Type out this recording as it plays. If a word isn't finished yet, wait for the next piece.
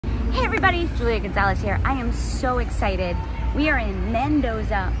Hey everybody, Julia Gonzales here. I am so excited. We are in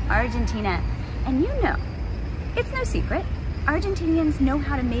Mendoza, Argentina, and you know, it's no secret, Argentinians know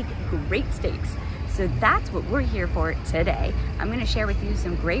how to make great steaks. So that's what we're here for today. I'm gonna share with you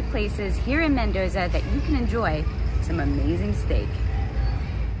some great places here in Mendoza that you can enjoy some amazing steak.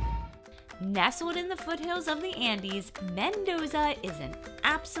 Nestled in the foothills of the Andes, Mendoza is an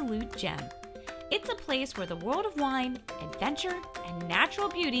absolute gem. It's a place where the world of wine, adventure, and natural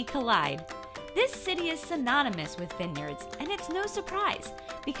beauty collide. This city is synonymous with vineyards, and it's no surprise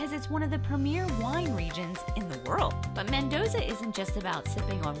because it's one of the premier wine regions in the world. But Mendoza isn't just about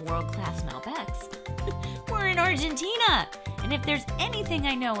sipping on world-class Malbecs. We're in Argentina! And if there's anything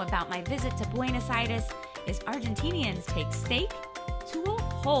I know about my visit to Buenos Aires, is Argentinians take steak to a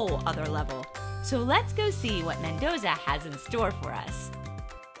whole other level. So let's go see what Mendoza has in store for us.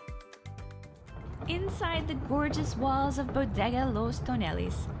 Inside the gorgeous walls of Bodega Los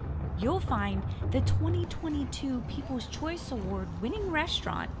Toneles, you'll find the 2022 People's Choice Award winning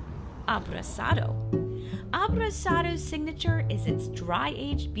restaurant, Abrasado. Abrasado's signature is its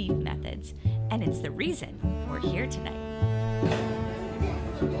dry-aged beef methods, and it's the reason we're here tonight.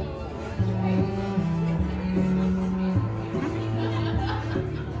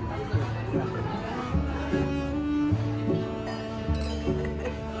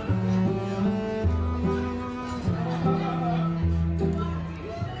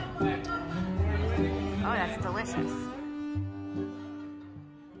 Delicious.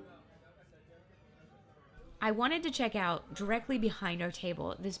 I wanted to check out directly behind our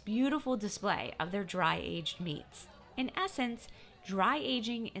table this beautiful display of their dry-aged meats. In essence, dry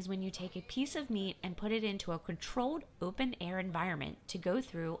aging is when you take a piece of meat and put it into a controlled open-air environment to go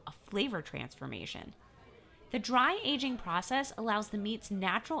through a flavor transformation. The dry aging process allows the meat's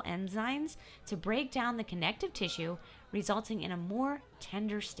natural enzymes to break down the connective tissue, resulting in a more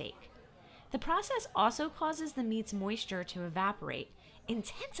tender steak. The process also causes the meat's moisture to evaporate,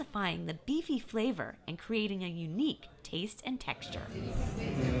 intensifying the beefy flavor and creating a unique taste and texture.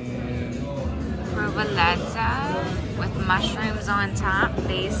 Provoleta with mushrooms on top,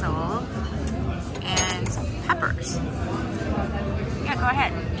 basil, and peppers. Yeah, go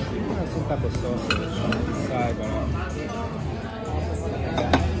ahead. Some type of sausage side,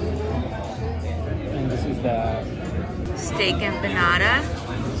 and this is the steak empanada.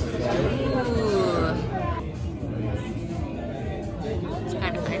 Ooh. It's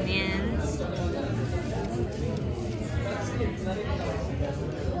got onions.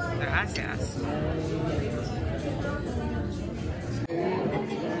 Gracias.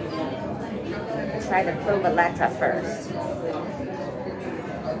 Try the provoleta first.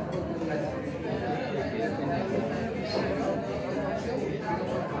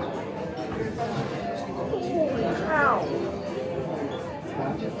 Wow.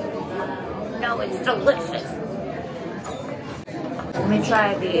 No, it's delicious. Let me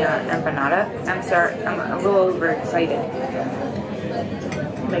try the empanada. I'm sorry, I'm a little overexcited.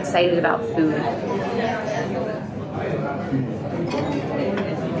 I'm excited about food.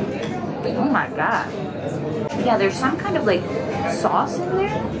 Oh my god. Yeah, there's some kind of like sauce in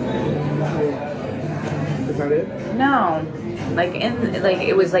there. Is that it? No, like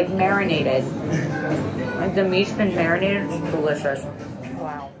it was like marinated. Like the meat's been marinated. It's delicious.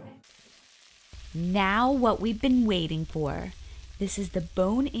 Wow. Now what we've been waiting for. This is the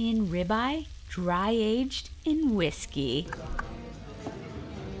bone-in ribeye, dry-aged in whiskey.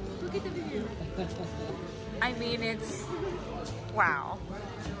 Look at the video. I mean, it's... wow.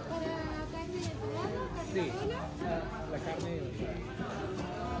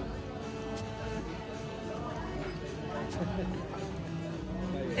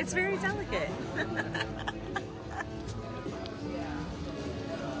 It's very delicate.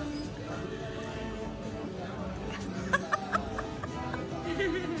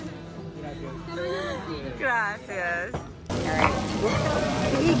 Gracias. Alright, look how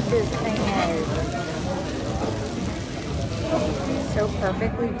big this thing is. So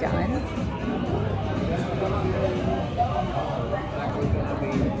perfectly done.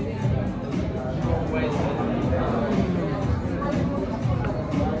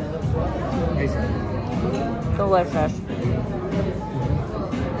 Delicious.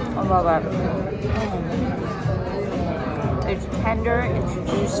 I love it. It's tender, it's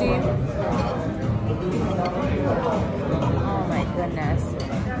juicy. Oh my goodness.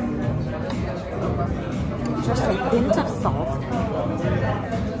 Just a hint of salt.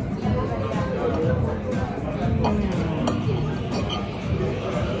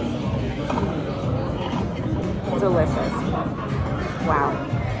 Delicious. Wow.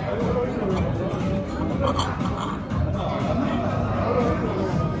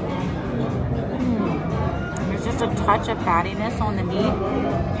 just a touch of fattiness on the meat.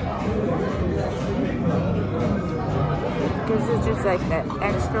 This is just like that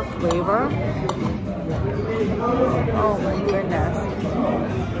extra flavor. Oh my goodness.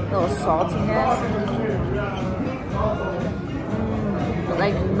 A little saltiness. It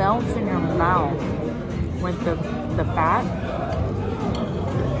like melts in your mouth with the fat.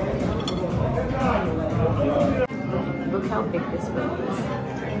 Look how big this food is.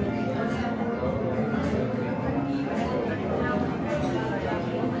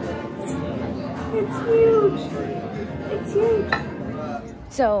 It's huge. It's huge.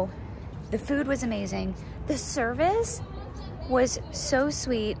 So the food was amazing. The service was so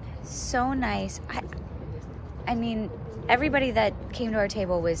sweet, so nice. I mean, everybody that came to our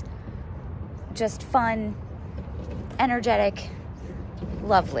table was just fun, energetic,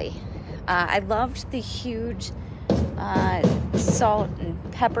 lovely. I loved the huge salt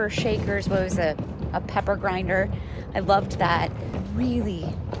and pepper shakers. What was a pepper grinder? I loved that. Really,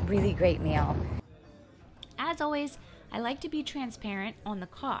 really great meal. As always, I like to be transparent on the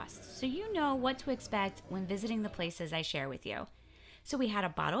cost so you know what to expect when visiting the places I share with you. So we had a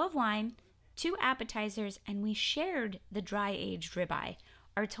bottle of wine, 2 appetizers, and we shared the dry-aged ribeye.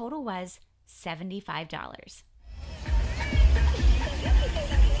 Our total was $75.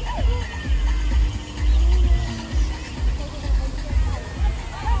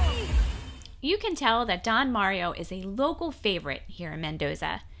 You can tell that Don Mario is a local favorite here in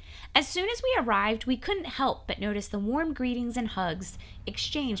Mendoza. As soon as we arrived, we couldn't help but notice the warm greetings and hugs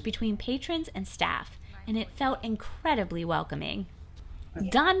exchanged between patrons and staff, and it felt incredibly welcoming.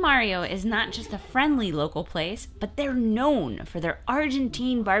 Don Mario is not just a friendly local place, but they're known for their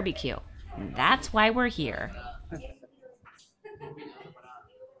Argentine barbecue. That's why we're here.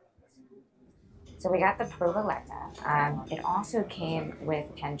 So we got the provoletta. It also came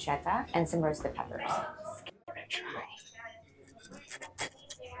with pancetta and some roasted peppers. Give it a try.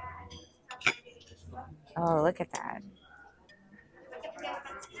 Oh, look at that.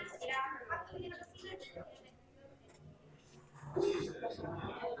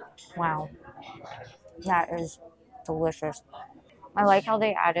 Wow. That is delicious. I like how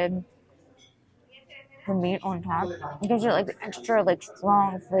they added the meat on top. It gives it like the extra like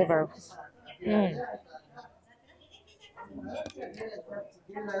strong flavor.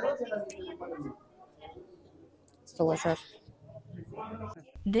 It's delicious.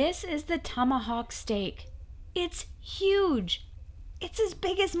 This is the tomahawk steak. It's huge. It's as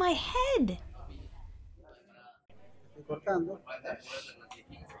big as my head.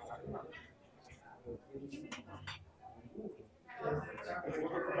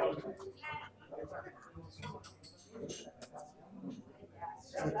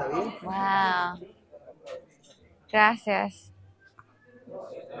 Wow. Gracias.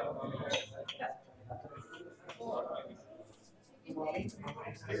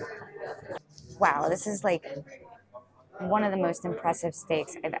 Wow, this is like one of the most impressive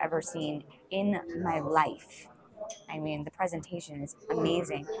steaks I've ever seen in my life. I mean, the presentation is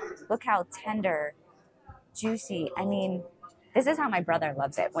amazing. Look how tender, juicy. I mean, this is how my brother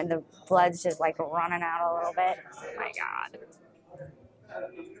loves it, when the blood's just like running out a little bit. Oh my God.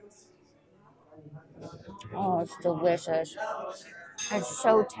 Oh, it's delicious. It's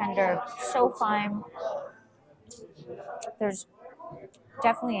so tender, so fine. There's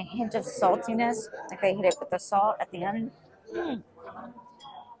definitely a hint of saltiness, like they hit it with the salt at the end.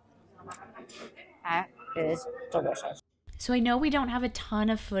 That is delicious. So I know we don't have a ton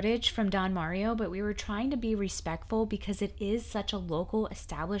of footage from Don Mario, but we were trying to be respectful because it is such a local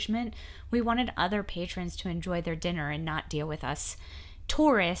establishment. We wanted other patrons to enjoy their dinner and not deal with us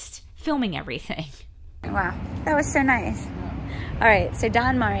tourists filming everything. Wow, that was so nice. All right, so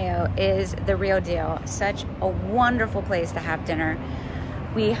Don Mario is the real deal. Such a wonderful place to have dinner.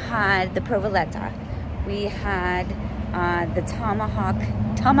 We had the provoletta. We had the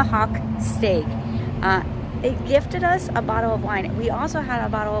tomahawk steak. They gifted us a bottle of wine. We also had a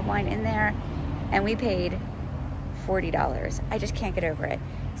bottle of wine in there, and we paid $40. I just can't get over it.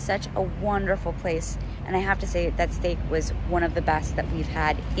 Such a wonderful place. And I have to say that steak was one of the best that we've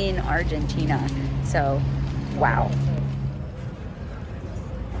had in Argentina. So, wow.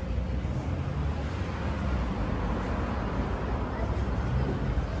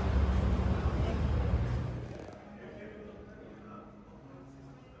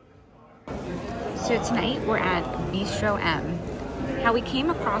 So tonight we're at Bistro M. How we came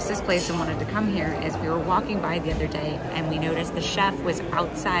across this place and wanted to come here is we were walking by the other day and we noticed the chef was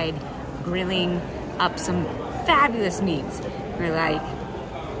outside grilling up some fabulous meats. We're like,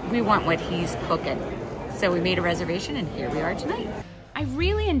 we want what he's cooking. So we made a reservation and here we are tonight. I I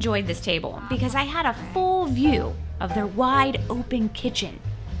really enjoyed this table because I had a full view of their wide open kitchen.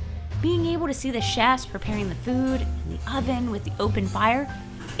 Being able to see the chefs preparing the food in the oven with the open fire,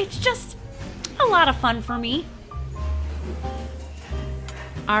 it's just a lot of fun for me.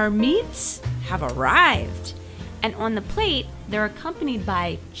 Our meats have arrived, and on the plate, they're accompanied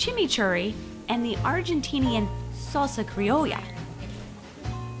by chimichurri and the Argentinian Salsa Criolla.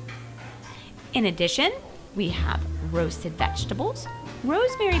 In addition, we have roasted vegetables,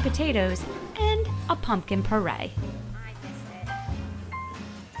 rosemary potatoes, and a pumpkin puree.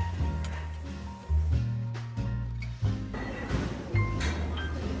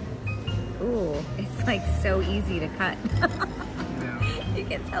 Ooh, it's like so easy to cut. Yeah. You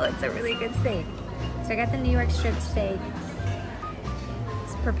can tell it's a really good steak. So I got the New York strip steak.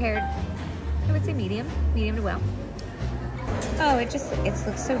 It's prepared, I would say medium to well. Oh, it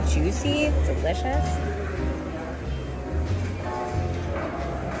looks so juicy, it's delicious.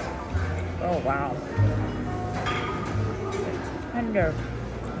 Oh wow. Tender,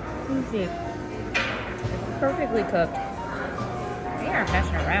 juicy, perfectly cooked. They aren't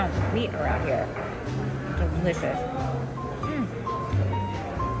messing around with meat around here. Delicious.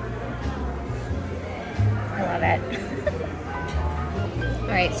 I love it.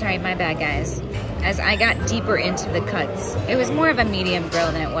 Alright, sorry, my bad guys. As I got deeper into the cuts, it was more of a medium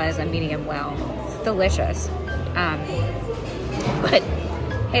grill than it was a medium well. It's delicious. But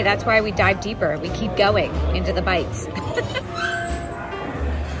hey, that's why we dive deeper. We keep going into the bites.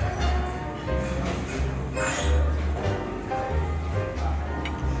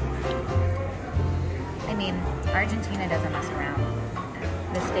 I mean, Argentina doesn't mess around.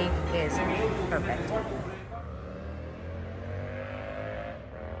 The steak is perfect.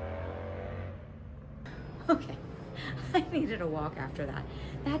 Okay, I needed a walk after that.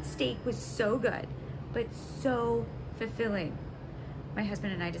 That steak was so good, but so fulfilling. My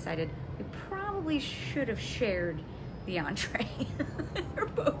husband and I decided we probably should have shared the entree. We're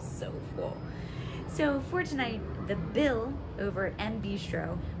both so full. So for tonight, the bill over at M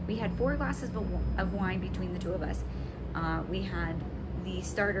Bistro, we had 4 glasses of wine between the two of us. We had the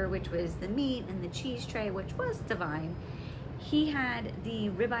starter, which was the meat, and the cheese tray, which was divine. He had the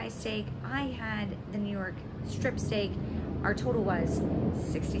ribeye steak. I had the New York strip steak. Our total was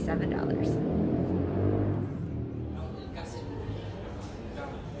 $67.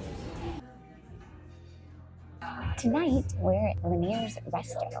 Tonight, we're at Liniers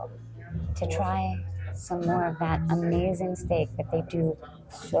Resto to try some more of that amazing steak that they do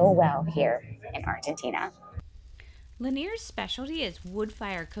so well here in Argentina. Liniers' specialty is wood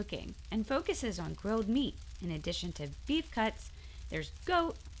fire cooking and focuses on grilled meat. In addition to beef cuts, there's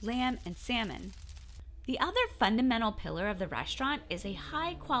goat, lamb, and salmon. The other fundamental pillar of the restaurant is a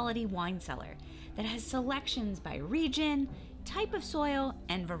high-quality wine cellar that has selections by region, type of soil,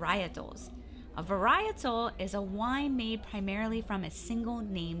 and varietals. A varietal is a wine made primarily from a single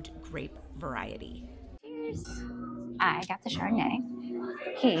named grape variety. Cheers! I got the Chardonnay.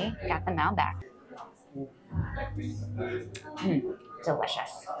 He got the Malbec.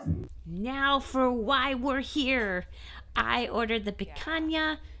 Delicious. Now for why we're here. I ordered the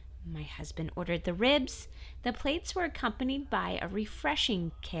picanha. My husband ordered the ribs. The plates were accompanied by a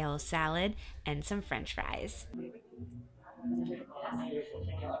refreshing kale salad and some French fries.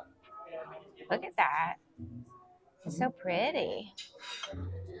 Look at that. It's so pretty.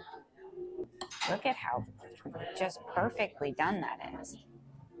 Look at how just perfectly done that is.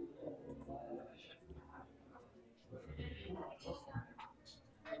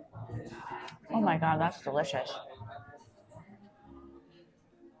 Oh my God, that's delicious.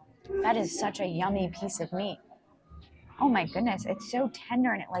 That is such a yummy piece of meat. Oh my goodness, it's so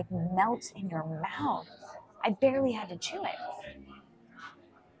tender and it like melts in your mouth. I barely had to chew it.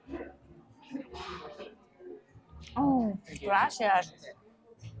 Oh, gracias.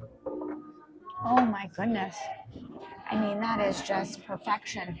 Oh my goodness. I mean, that is just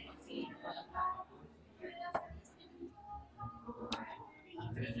perfection.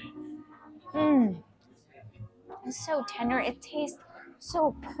 It's so tender. It tastes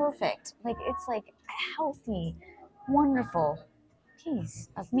so perfect. Like it's like a healthy, wonderful piece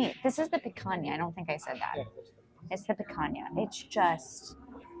of meat. This is the picanha. I don't think I said that. It's the picanha. It's just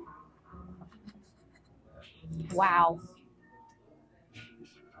wow.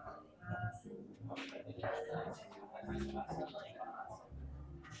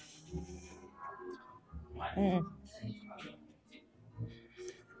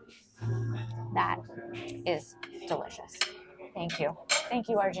 That is delicious. Thank you. Thank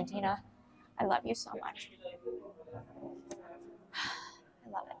you, Argentina. I love you so much. I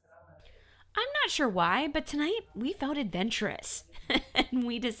love it. I'm not sure why, but tonight we felt adventurous. and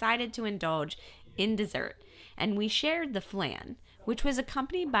we decided to indulge in dessert. And we shared the flan, which was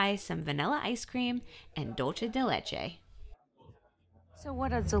accompanied by some vanilla ice cream and dulce de leche. So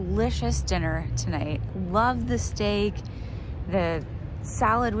what a delicious dinner tonight. Love the steak. The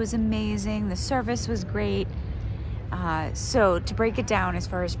salad was amazing. The service was great. So to break it down as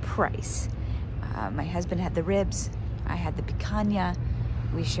far as price, my husband had the ribs. I had the picanha.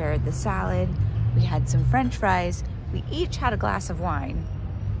 We shared the salad. We had some French fries. We each had a glass of wine.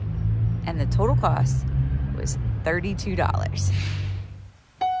 And the total cost was $32.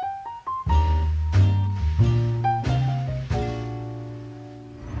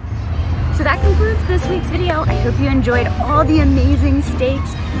 So that concludes this week's video. I hope you enjoyed all the amazing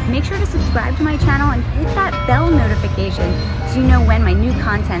steaks. Make sure to subscribe to my channel and hit that bell notification so you know when my new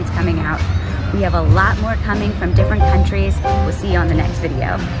content's coming out. We have a lot more coming from different countries. We'll see you on the next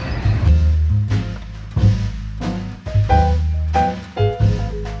video.